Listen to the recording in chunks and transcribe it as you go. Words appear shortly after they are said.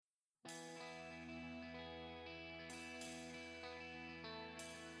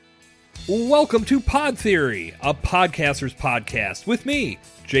Welcome to Pod Theory, a podcaster's podcast with me,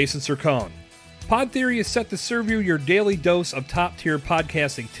 Jason Sircone. Pod Theory is set to serve you your daily dose of top-tier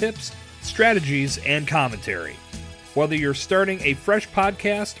podcasting tips, strategies, and commentary. Whether you're starting a fresh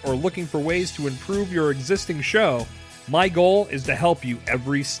podcast or looking for ways to improve your existing show, my goal is to help you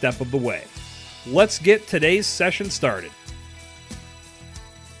every step of the way. Let's get today's session started.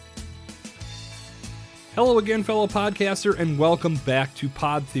 Hello again, fellow podcaster, and welcome back to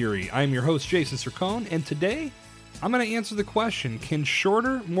Pod Theory. I'm your host, Jason Sircone, and today I'm going to answer the question, can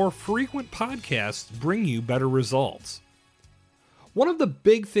shorter, more frequent podcasts bring you better results? One of the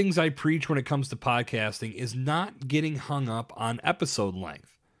big things I preach when it comes to podcasting is not getting hung up on episode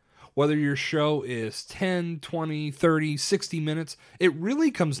length. Whether your show is 10, 20, 30, 60 minutes, it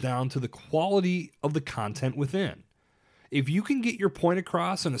really comes down to the quality of the content within. If you can get your point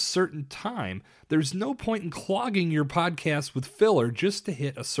across in a certain time, there's no point in clogging your podcast with filler just to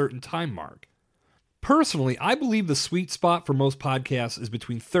hit a certain time mark. Personally, I believe the sweet spot for most podcasts is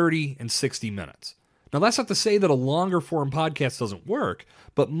between 30 and 60 minutes. Now, that's not to say that a longer form podcast doesn't work,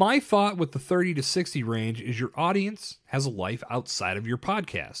 but my thought with the 30 to 60 range is your audience has a life outside of your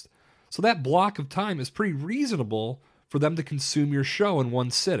podcast. So that block of time is pretty reasonable for them to consume your show in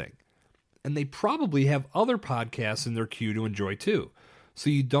one sitting. And they probably have other podcasts in their queue to enjoy too,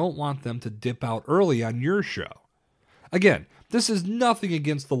 so you don't want them to dip out early on your show. Again, this is nothing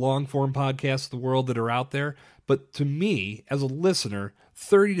against the long-form podcasts of the world that are out there, but to me, as a listener,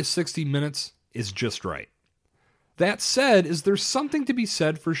 30 to 60 minutes is just right. That said, is there something to be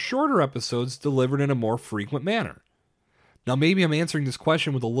said for shorter episodes delivered in a more frequent manner? Now, maybe I'm answering this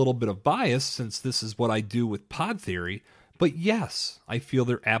question with a little bit of bias, since this is what I do with Pod Theory, but yes, I feel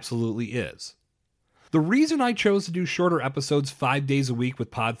there absolutely is. The reason I chose to do shorter episodes 5 days a week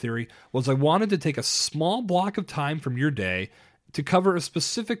with Pod Theory was I wanted to take a small block of time from your day to cover a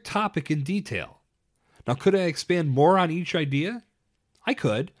specific topic in detail. Now, could I expand more on each idea? I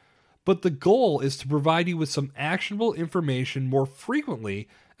could, but the goal is to provide you with some actionable information more frequently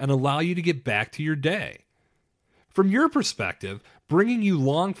and allow you to get back to your day. From your perspective, bringing you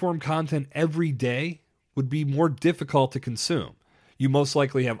long-form content every day would be more difficult to consume. You most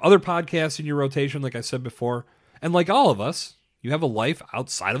likely have other podcasts in your rotation, like I said before, and like all of us, you have a life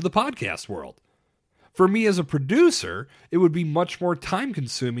outside of the podcast world. For me as a producer, it would be much more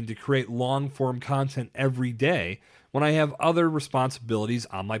time-consuming to create long-form content every day when I have other responsibilities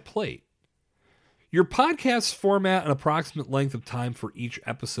on my plate. Your podcast's format and approximate length of time for each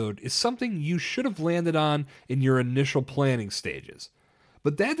episode is something you should have landed on in your initial planning stages.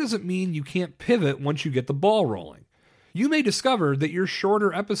 But that doesn't mean you can't pivot once you get the ball rolling. You may discover that your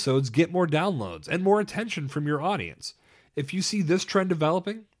shorter episodes get more downloads and more attention from your audience. If you see this trend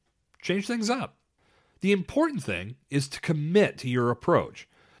developing, change things up. The important thing is to commit to your approach.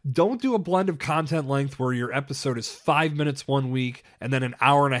 Don't do a blend of content length where your episode is 5 minutes one week and then an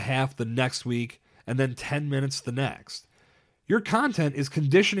hour and a half the next week and then 10 minutes the next. Your content is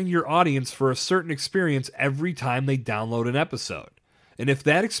conditioning your audience for a certain experience every time they download an episode. And if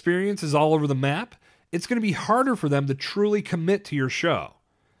that experience is all over the map, it's going to be harder for them to truly commit to your show.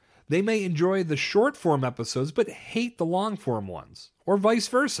 They may enjoy the short-form episodes but hate the long-form ones, or vice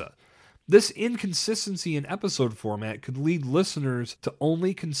versa. This inconsistency in episode format could lead listeners to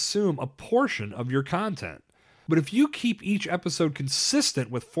only consume a portion of your content. But if you keep each episode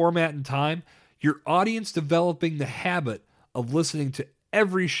consistent with format and time, your audience developing the habit of listening to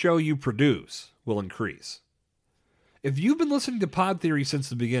every show you produce will increase. If you've been listening to Pod Theory since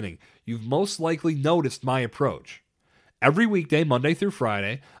the beginning, you've most likely noticed my approach. Every weekday, Monday through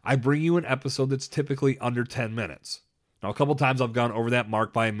Friday, I bring you an episode that's typically under 10 minutes. Now, a couple times I've gone over that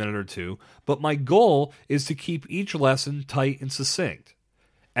mark by a minute or two, but my goal is to keep each lesson tight and succinct.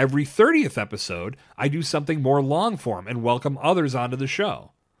 Every 30th episode, I do something more long-form and welcome others onto the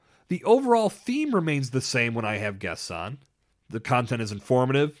show. The overall theme remains the same when I have guests on. The content is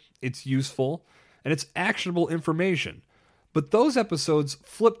informative, it's useful, and it's actionable information. But those episodes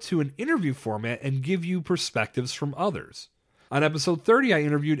flip to an interview format and give you perspectives from others. On episode 30, I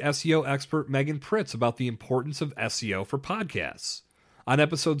interviewed SEO expert Megan Pritz about the importance of SEO for podcasts. On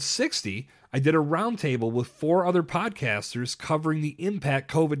episode 60, I did a roundtable with 4 other podcasters covering the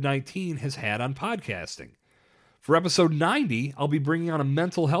impact COVID-19 has had on podcasting. For episode 90, I'll be bringing on a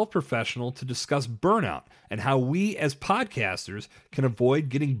mental health professional to discuss burnout and how we as podcasters can avoid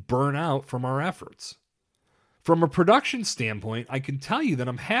getting burnt out from our efforts. From a production standpoint, I can tell you that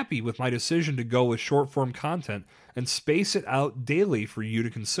I'm happy with my decision to go with short-form content and space it out daily for you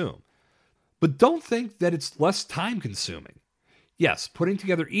to consume. But don't think that it's less time-consuming. Yes, putting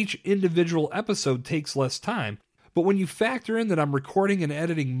together each individual episode takes less time, But when you factor in that I'm recording and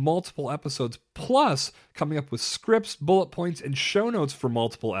editing multiple episodes, plus coming up with scripts, bullet points, and show notes for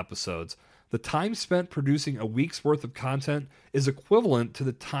multiple episodes, the time spent producing a week's worth of content is equivalent to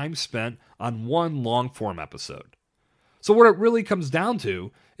the time spent on one long-form episode. So what it really comes down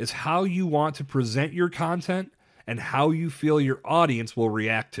to is how you want to present your content and how you feel your audience will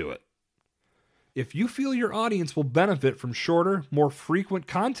react to it. If you feel your audience will benefit from shorter, more frequent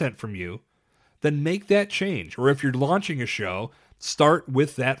content from you, then make that change. Or if you're launching a show, start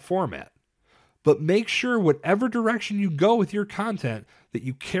with that format. But make sure whatever direction you go with your content, that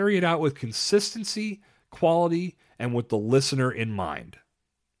you carry it out with consistency, quality, and with the listener in mind.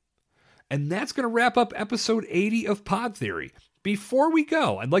 And that's going to wrap up episode 80 of Pod Theory. Before we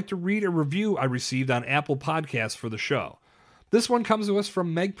go, I'd like to read a review I received on Apple Podcasts for the show. This one comes to us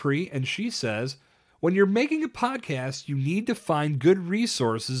from Meg Pre, and she says, "When you're making a podcast, you need to find good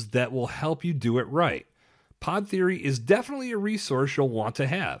resources that will help you do it right. Pod Theory is definitely a resource you'll want to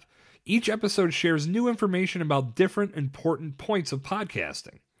have. Each episode shares new information about different important points of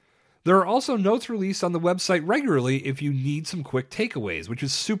podcasting. There are also notes released on the website regularly if you need some quick takeaways, which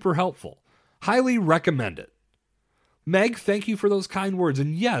is super helpful. Highly recommend it." Meg, thank you for those kind words.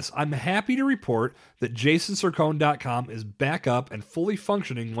 And yes, I'm happy to report that jasonsircone.com is back up and fully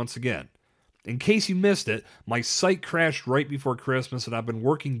functioning once again. In case you missed it, my site crashed right before Christmas and I've been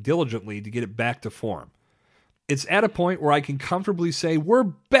working diligently to get it back to form. It's at a point where I can comfortably say, we're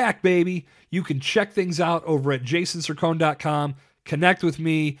back, baby. You can check things out over at jasonsircone.com, connect with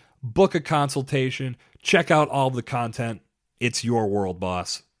me, book a consultation, check out all the content. It's your world,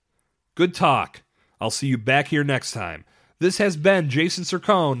 boss. Good talk. I'll see you back here next time. This has been Jason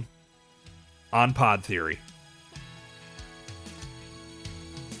Sircone on Pod Theory.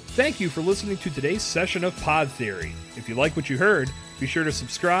 Thank you for listening to today's session of Pod Theory. If you like what you heard, be sure to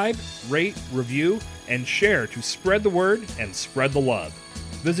subscribe, rate, review, and share to spread the word and spread the love.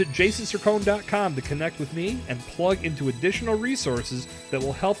 Visit jasonsircone.com to connect with me and plug into additional resources that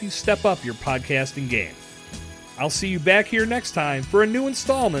will help you step up your podcasting game. I'll see you back here next time for a new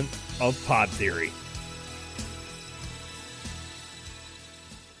installment of Pod Theory.